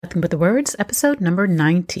Nothing But the Words, episode number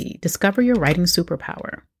 90, Discover Your Writing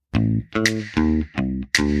Superpower.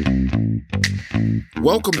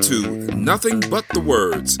 Welcome to Nothing But the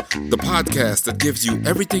Words, the podcast that gives you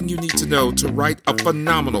everything you need to know to write a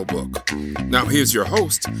phenomenal book. Now here's your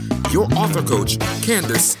host, your author coach,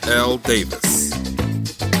 Candace L. Davis.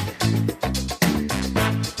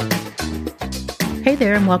 Hey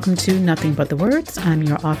there, and welcome to Nothing But the Words. I'm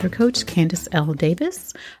your author coach, Candace L.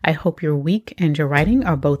 Davis. I hope your week and your writing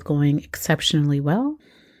are both going exceptionally well.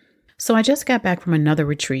 So I just got back from another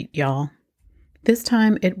retreat, y'all. This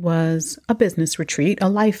time it was a business retreat, a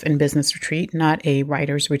life and business retreat, not a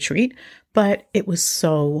writer's retreat, but it was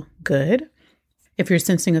so good. If you're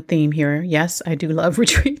sensing a theme here, yes, I do love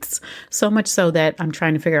retreats, so much so that I'm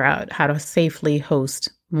trying to figure out how to safely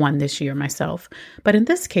host one this year myself. But in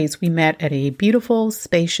this case, we met at a beautiful,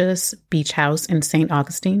 spacious beach house in St.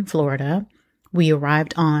 Augustine, Florida. We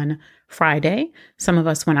arrived on Friday. Some of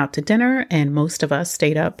us went out to dinner, and most of us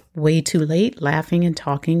stayed up way too late, laughing and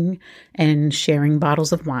talking and sharing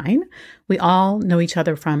bottles of wine. We all know each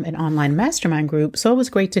other from an online mastermind group, so it was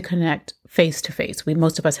great to connect face to face.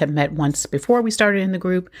 Most of us had met once before we started in the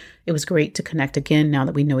group. It was great to connect again now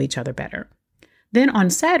that we know each other better. Then on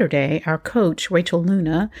Saturday, our coach, Rachel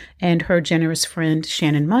Luna, and her generous friend,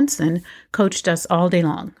 Shannon Munson, coached us all day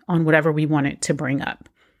long on whatever we wanted to bring up.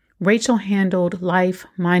 Rachel handled life,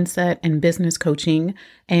 mindset, and business coaching,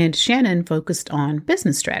 and Shannon focused on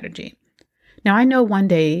business strategy. Now, I know one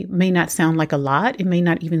day may not sound like a lot. It may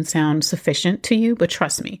not even sound sufficient to you, but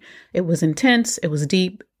trust me, it was intense. It was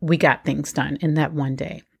deep. We got things done in that one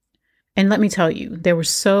day. And let me tell you, there were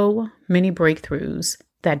so many breakthroughs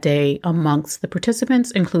that day amongst the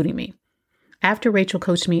participants, including me. After Rachel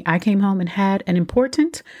coached me, I came home and had an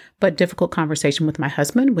important but difficult conversation with my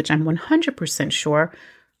husband, which I'm 100% sure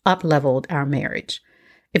up-leveled our marriage.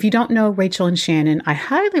 If you don't know Rachel and Shannon, I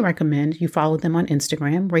highly recommend you follow them on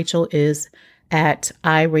Instagram. Rachel is at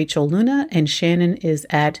 @RachelLuna and Shannon is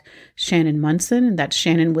at Shannon Munson, and that's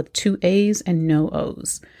Shannon with 2 A's and no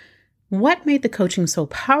O's. What made the coaching so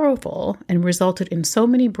powerful and resulted in so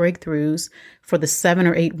many breakthroughs for the 7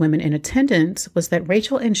 or 8 women in attendance was that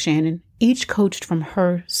Rachel and Shannon each coached from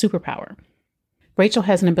her superpower. Rachel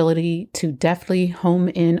has an ability to deftly home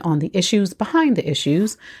in on the issues behind the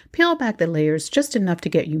issues, peel back the layers just enough to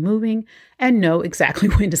get you moving, and know exactly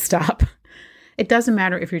when to stop. It doesn't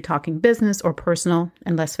matter if you're talking business or personal,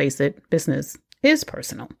 and let's face it, business is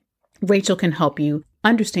personal. Rachel can help you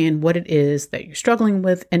understand what it is that you're struggling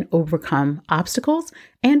with and overcome obstacles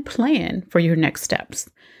and plan for your next steps.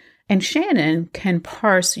 And Shannon can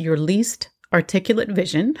parse your least articulate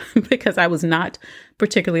vision, because I was not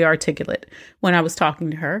particularly articulate when I was talking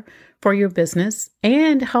to her, for your business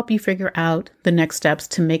and help you figure out the next steps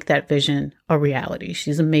to make that vision a reality.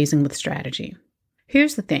 She's amazing with strategy.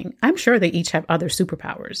 Here's the thing. I'm sure they each have other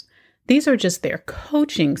superpowers. These are just their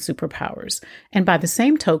coaching superpowers. And by the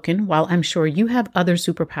same token, while I'm sure you have other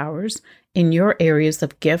superpowers in your areas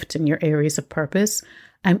of gift and your areas of purpose,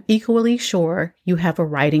 I'm equally sure you have a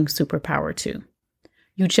writing superpower too.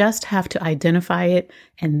 You just have to identify it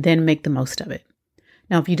and then make the most of it.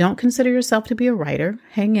 Now, if you don't consider yourself to be a writer,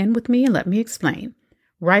 hang in with me and let me explain.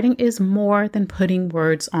 Writing is more than putting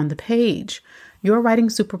words on the page. Your writing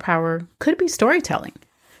superpower could be storytelling.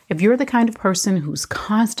 If you're the kind of person who's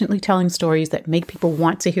constantly telling stories that make people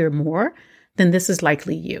want to hear more, then this is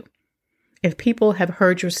likely you. If people have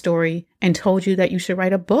heard your story and told you that you should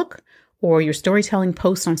write a book, or your storytelling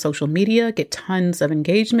posts on social media get tons of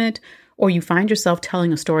engagement, or you find yourself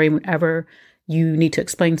telling a story whenever you need to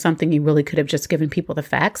explain something you really could have just given people the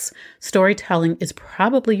facts, storytelling is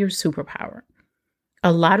probably your superpower.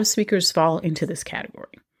 A lot of speakers fall into this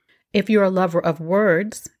category. If you're a lover of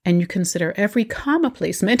words and you consider every comma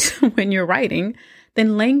placement when you're writing,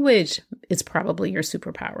 then language is probably your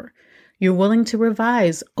superpower. You're willing to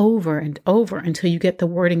revise over and over until you get the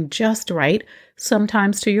wording just right,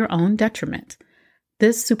 sometimes to your own detriment.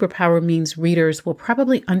 This superpower means readers will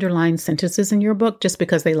probably underline sentences in your book just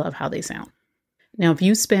because they love how they sound. Now, if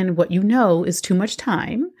you spend what you know is too much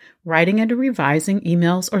time writing and revising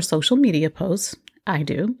emails or social media posts, I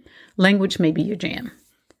do, language may be your jam.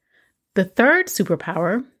 The third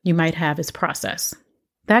superpower you might have is process.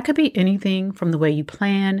 That could be anything from the way you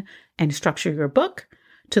plan and structure your book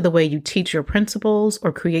to the way you teach your principles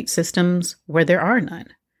or create systems where there are none.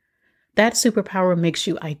 That superpower makes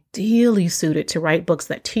you ideally suited to write books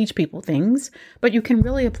that teach people things, but you can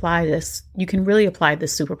really apply this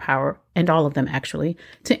superpower, and all of them actually,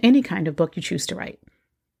 to any kind of book you choose to write.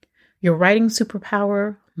 Your writing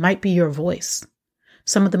superpower might be your voice.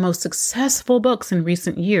 Some of the most successful books in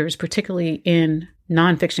recent years, particularly in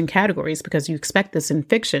nonfiction categories because you expect this in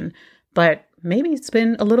fiction, but maybe it's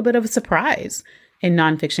been a little bit of a surprise in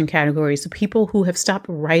nonfiction categories. People who have stopped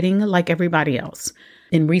writing like everybody else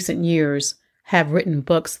in recent years have written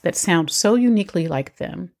books that sound so uniquely like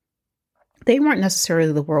them. They weren't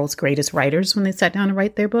necessarily the world's greatest writers when they sat down to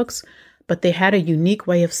write their books, but they had a unique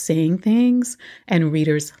way of saying things, and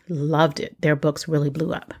readers loved it. Their books really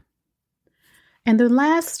blew up. And the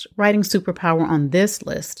last writing superpower on this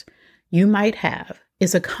list you might have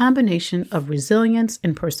is a combination of resilience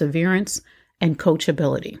and perseverance and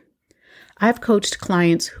coachability. I've coached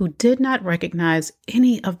clients who did not recognize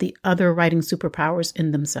any of the other writing superpowers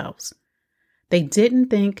in themselves. They didn't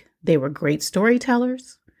think they were great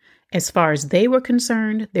storytellers. As far as they were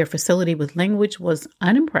concerned, their facility with language was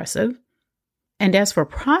unimpressive. And as for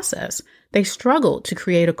process, they struggled to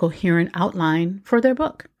create a coherent outline for their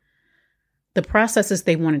book. The processes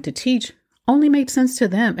they wanted to teach only made sense to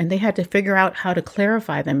them, and they had to figure out how to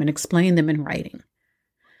clarify them and explain them in writing.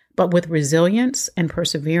 But with resilience and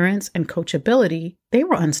perseverance and coachability, they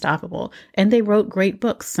were unstoppable, and they wrote great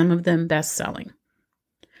books, some of them best-selling.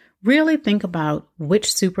 Really think about which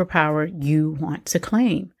superpower you want to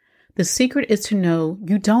claim. The secret is to know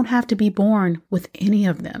you don't have to be born with any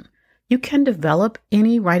of them. You can develop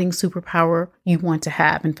any writing superpower you want to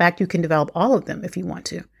have. In fact, you can develop all of them if you want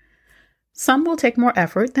to. Some will take more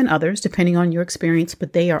effort than others, depending on your experience,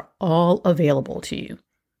 but they are all available to you.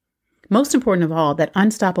 Most important of all, that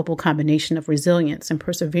unstoppable combination of resilience and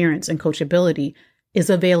perseverance and coachability is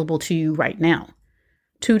available to you right now.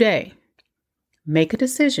 Today, make a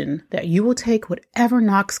decision that you will take whatever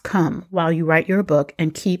knocks come while you write your book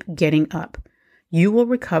and keep getting up. You will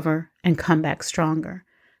recover and come back stronger.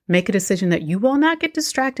 Make a decision that you will not get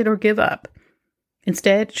distracted or give up.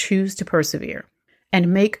 Instead, choose to persevere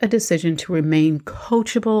and make a decision to remain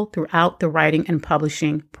coachable throughout the writing and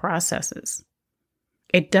publishing processes.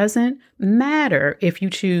 It doesn't matter if you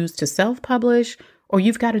choose to self-publish or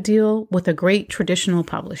you've got to deal with a great traditional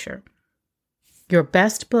publisher. Your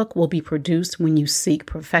best book will be produced when you seek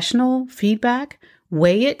professional feedback,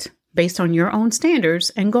 weigh it based on your own standards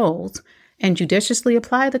and goals, and judiciously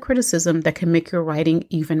apply the criticism that can make your writing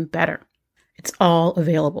even better. It's all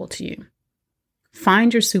available to you.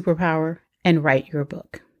 Find your superpower and write your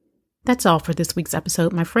book. That's all for this week's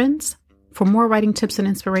episode, my friends. For more writing tips and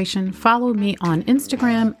inspiration, follow me on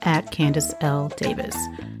Instagram at Candace L. Davis.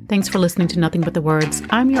 Thanks for listening to Nothing But the Words.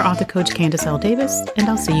 I'm your author coach, Candace L. Davis, and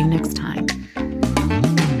I'll see you next time.